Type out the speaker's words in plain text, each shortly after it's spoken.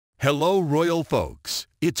Hello, royal folks.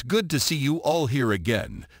 It's good to see you all here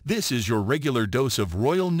again. This is your regular dose of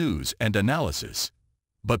royal news and analysis.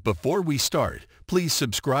 But before we start, please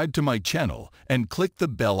subscribe to my channel and click the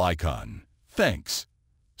bell icon. Thanks.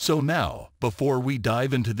 So now, before we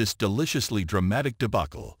dive into this deliciously dramatic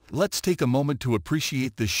debacle, let's take a moment to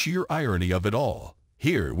appreciate the sheer irony of it all.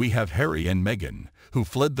 Here we have Harry and Meghan, who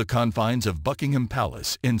fled the confines of Buckingham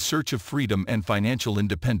Palace in search of freedom and financial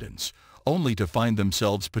independence, only to find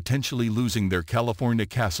themselves potentially losing their California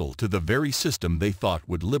castle to the very system they thought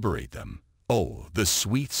would liberate them. Oh, the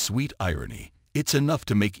sweet, sweet irony. It's enough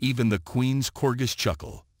to make even the Queen's corgis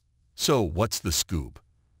chuckle. So what's the scoop?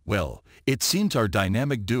 Well, it seems our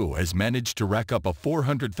dynamic duo has managed to rack up a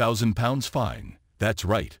 £400,000 fine. That's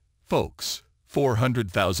right, folks,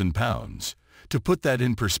 £400,000. To put that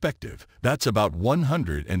in perspective, that's about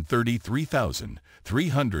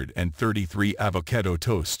 133,333 avocado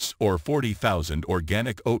toasts or 40,000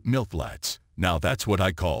 organic oat milk lats. Now that's what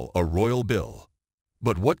I call a royal bill.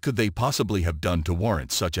 But what could they possibly have done to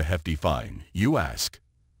warrant such a hefty fine, you ask?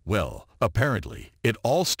 Well, apparently, it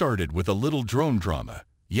all started with a little drone drama.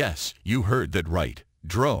 Yes, you heard that right,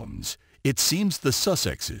 drones. It seems the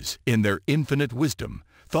Sussexes, in their infinite wisdom,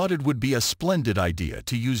 thought it would be a splendid idea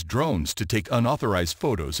to use drones to take unauthorized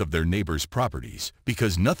photos of their neighbors' properties,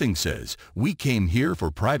 because nothing says, "We came here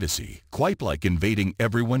for privacy," quite like invading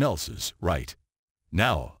everyone else's, right?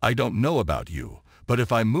 Now, I don't know about you, but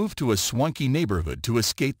if I move to a swanky neighborhood to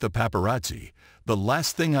escape the paparazzi, the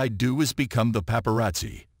last thing I'd do is become the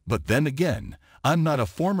paparazzi. But then again, I'm not a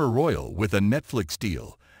former royal with a Netflix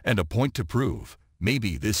deal and a point to prove.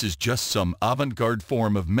 Maybe this is just some avant-garde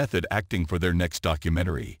form of method acting for their next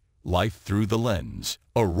documentary, Life Through the Lens,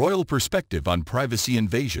 a royal perspective on privacy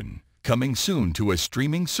invasion, coming soon to a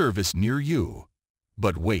streaming service near you.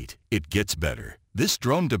 But wait, it gets better. This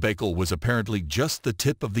drone debacle was apparently just the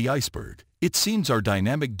tip of the iceberg. It seems our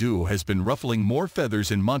dynamic duo has been ruffling more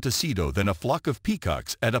feathers in Montecito than a flock of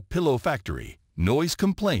peacocks at a pillow factory. Noise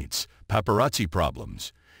complaints, paparazzi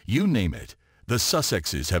problems, you name it. The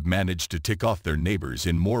Sussexes have managed to tick off their neighbors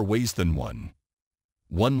in more ways than one.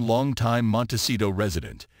 One longtime Montecito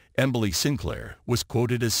resident, Emily Sinclair, was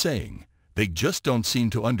quoted as saying, "They just don't seem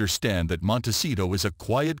to understand that Montecito is a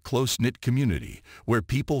quiet, close-knit community where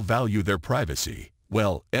people value their privacy."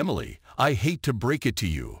 Well, Emily, I hate to break it to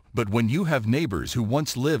you, but when you have neighbors who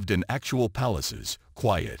once lived in actual palaces,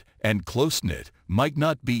 quiet and close-knit might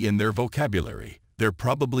not be in their vocabulary. They're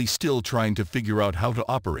probably still trying to figure out how to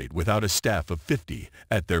operate without a staff of 50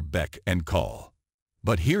 at their beck and call.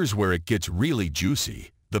 But here's where it gets really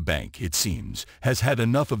juicy. The bank, it seems, has had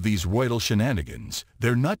enough of these royal shenanigans.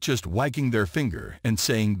 They're not just wagging their finger and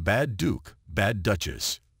saying bad duke, bad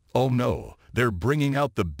duchess. Oh no, they're bringing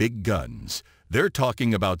out the big guns. They're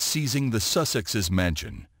talking about seizing the Sussexes'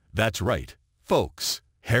 mansion. That's right, folks.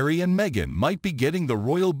 Harry and Meghan might be getting the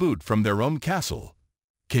royal boot from their own castle.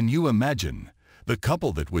 Can you imagine? The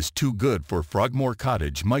couple that was too good for Frogmore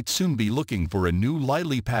Cottage might soon be looking for a new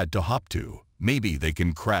lily pad to hop to. Maybe they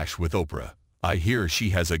can crash with Oprah. I hear she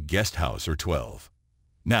has a guest house or 12.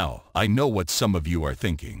 Now, I know what some of you are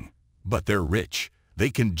thinking. But they're rich. They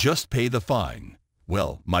can just pay the fine.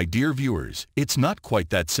 Well, my dear viewers, it's not quite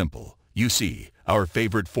that simple. You see, our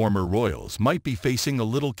favorite former royals might be facing a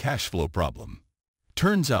little cash flow problem.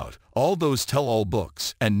 Turns out, all those tell-all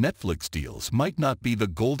books and Netflix deals might not be the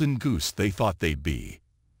golden goose they thought they'd be.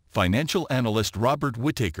 Financial analyst Robert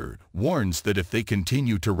Whittaker warns that if they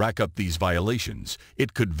continue to rack up these violations,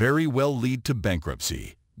 it could very well lead to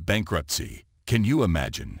bankruptcy. Bankruptcy. Can you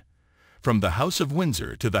imagine? From the House of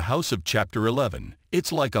Windsor to the House of Chapter 11,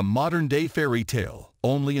 it's like a modern-day fairy tale,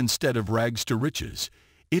 only instead of rags to riches,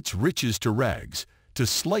 it's riches to rags, to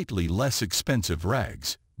slightly less expensive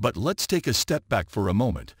rags. But let's take a step back for a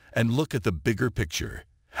moment and look at the bigger picture.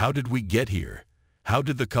 How did we get here? How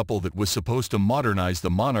did the couple that was supposed to modernize the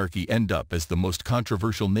monarchy end up as the most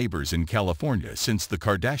controversial neighbors in California since the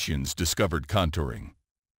Kardashians discovered contouring?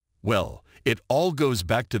 Well, it all goes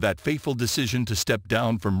back to that fateful decision to step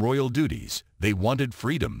down from royal duties. They wanted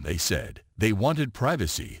freedom, they said. They wanted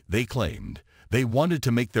privacy, they claimed. They wanted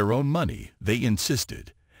to make their own money, they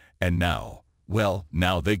insisted. And now, well,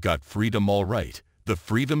 now they got freedom all right. The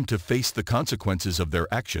freedom to face the consequences of their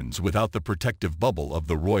actions without the protective bubble of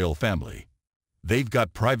the royal family. They've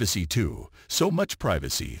got privacy too, so much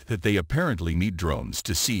privacy that they apparently need drones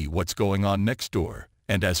to see what's going on next door.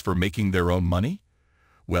 And as for making their own money?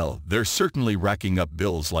 Well, they're certainly racking up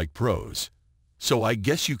bills like pros. So I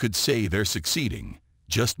guess you could say they're succeeding,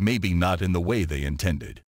 just maybe not in the way they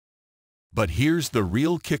intended. But here's the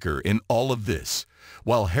real kicker in all of this.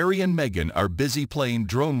 While Harry and Meghan are busy playing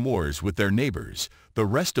drone wars with their neighbors, the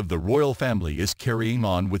rest of the royal family is carrying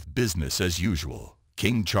on with business as usual.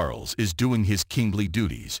 King Charles is doing his kingly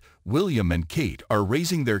duties. William and Kate are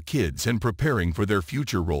raising their kids and preparing for their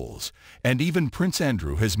future roles. And even Prince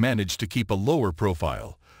Andrew has managed to keep a lower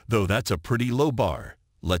profile, though that's a pretty low bar,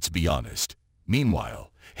 let's be honest. Meanwhile,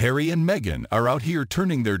 Harry and Meghan are out here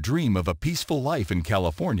turning their dream of a peaceful life in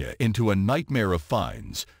California into a nightmare of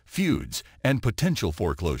fines, feuds, and potential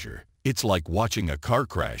foreclosure. It's like watching a car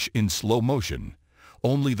crash in slow motion.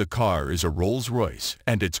 Only the car is a Rolls-Royce,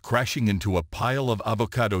 and it's crashing into a pile of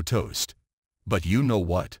avocado toast. But you know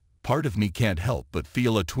what? Part of me can't help but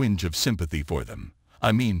feel a twinge of sympathy for them.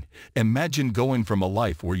 I mean, imagine going from a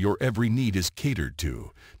life where your every need is catered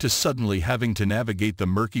to suddenly having to navigate the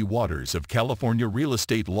murky waters of California real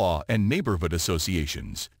estate law and neighborhood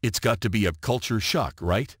associations. It's got to be a culture shock,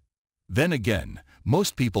 right? Then again,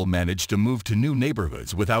 most people manage to move to new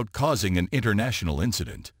neighborhoods without causing an international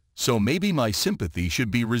incident. So maybe my sympathy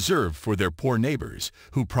should be reserved for their poor neighbors,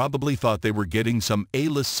 who probably thought they were getting some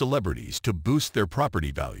A-list celebrities to boost their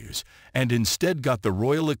property values, and instead got the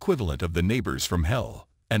royal equivalent of the neighbors from hell.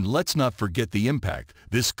 And let's not forget the impact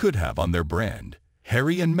this could have on their brand.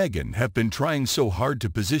 Harry and Meghan have been trying so hard to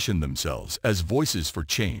position themselves as voices for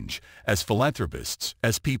change, as philanthropists,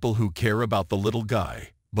 as people who care about the little guy.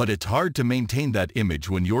 But it's hard to maintain that image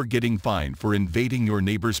when you're getting fined for invading your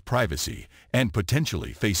neighbor's privacy and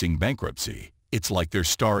potentially facing bankruptcy. It's like they're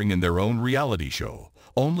starring in their own reality show,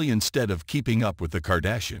 only instead of keeping up with the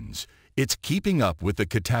Kardashians, it's keeping up with the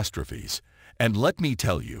catastrophes. And let me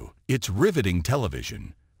tell you, it's riveting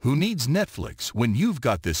television. Who needs Netflix when you've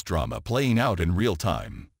got this drama playing out in real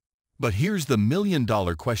time? But here's the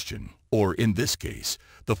million-dollar question, or in this case,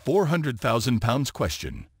 the £400,000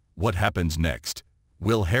 question. What happens next?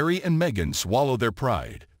 Will Harry and Meghan swallow their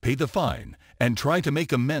pride, pay the fine, and try to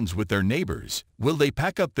make amends with their neighbors? Will they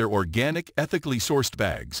pack up their organic, ethically sourced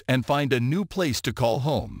bags and find a new place to call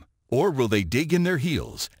home? Or will they dig in their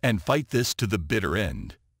heels and fight this to the bitter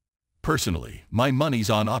end? Personally, my money's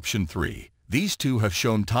on option 3. These two have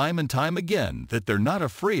shown time and time again that they're not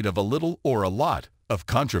afraid of a little or a lot of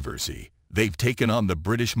controversy. They've taken on the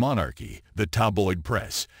British monarchy, the tabloid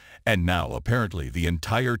press, and now apparently the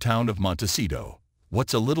entire town of Montecito.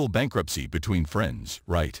 What's a little bankruptcy between friends,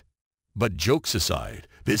 right? But jokes aside,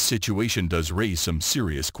 this situation does raise some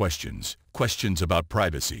serious questions. Questions about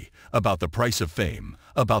privacy, about the price of fame,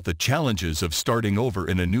 about the challenges of starting over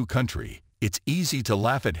in a new country. It's easy to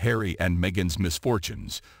laugh at Harry and Meghan's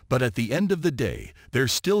misfortunes, but at the end of the day, they're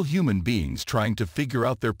still human beings trying to figure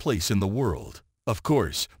out their place in the world. Of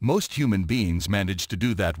course, most human beings manage to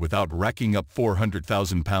do that without racking up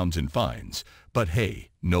 £400,000 in fines, but hey,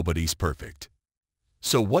 nobody's perfect.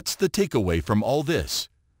 So what's the takeaway from all this?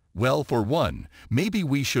 Well, for one, maybe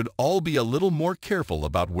we should all be a little more careful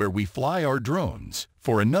about where we fly our drones.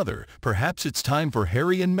 For another, perhaps it's time for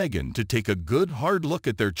Harry and Meghan to take a good hard look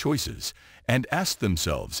at their choices and ask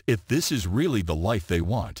themselves if this is really the life they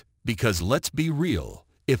want. Because let's be real,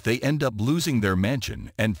 if they end up losing their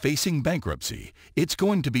mansion and facing bankruptcy, it's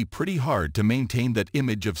going to be pretty hard to maintain that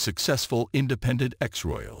image of successful, independent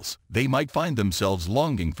ex-royals. They might find themselves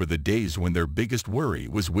longing for the days when their biggest worry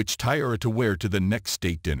was which tiara to wear to the next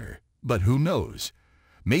state dinner. But who knows?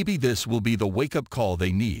 Maybe this will be the wake-up call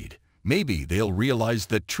they need. Maybe they'll realize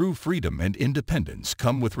that true freedom and independence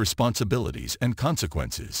come with responsibilities and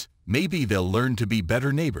consequences. Maybe they'll learn to be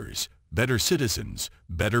better neighbors, better citizens,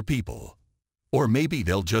 better people. Or maybe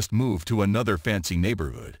they'll just move to another fancy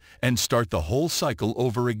neighborhood and start the whole cycle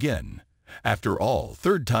over again. After all,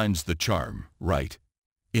 third time's the charm, right?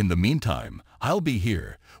 In the meantime, I'll be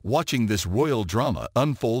here, watching this royal drama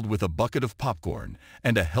unfold with a bucket of popcorn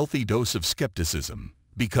and a healthy dose of skepticism.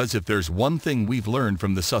 Because if there's one thing we've learned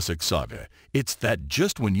from the Sussex saga, it's that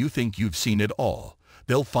just when you think you've seen it all,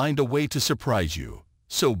 they'll find a way to surprise you.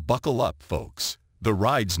 So buckle up, folks. The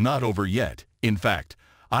ride's not over yet. In fact,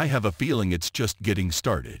 I have a feeling it's just getting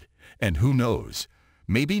started. And who knows?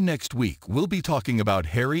 Maybe next week we'll be talking about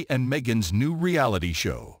Harry and Meghan's new reality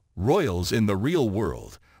show, Royals in the Real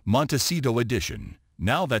World, Montecito edition.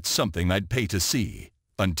 Now that's something I'd pay to see.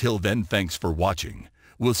 Until then, thanks for watching.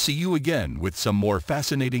 We'll see you again with some more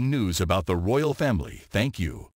fascinating news about the royal family. Thank you.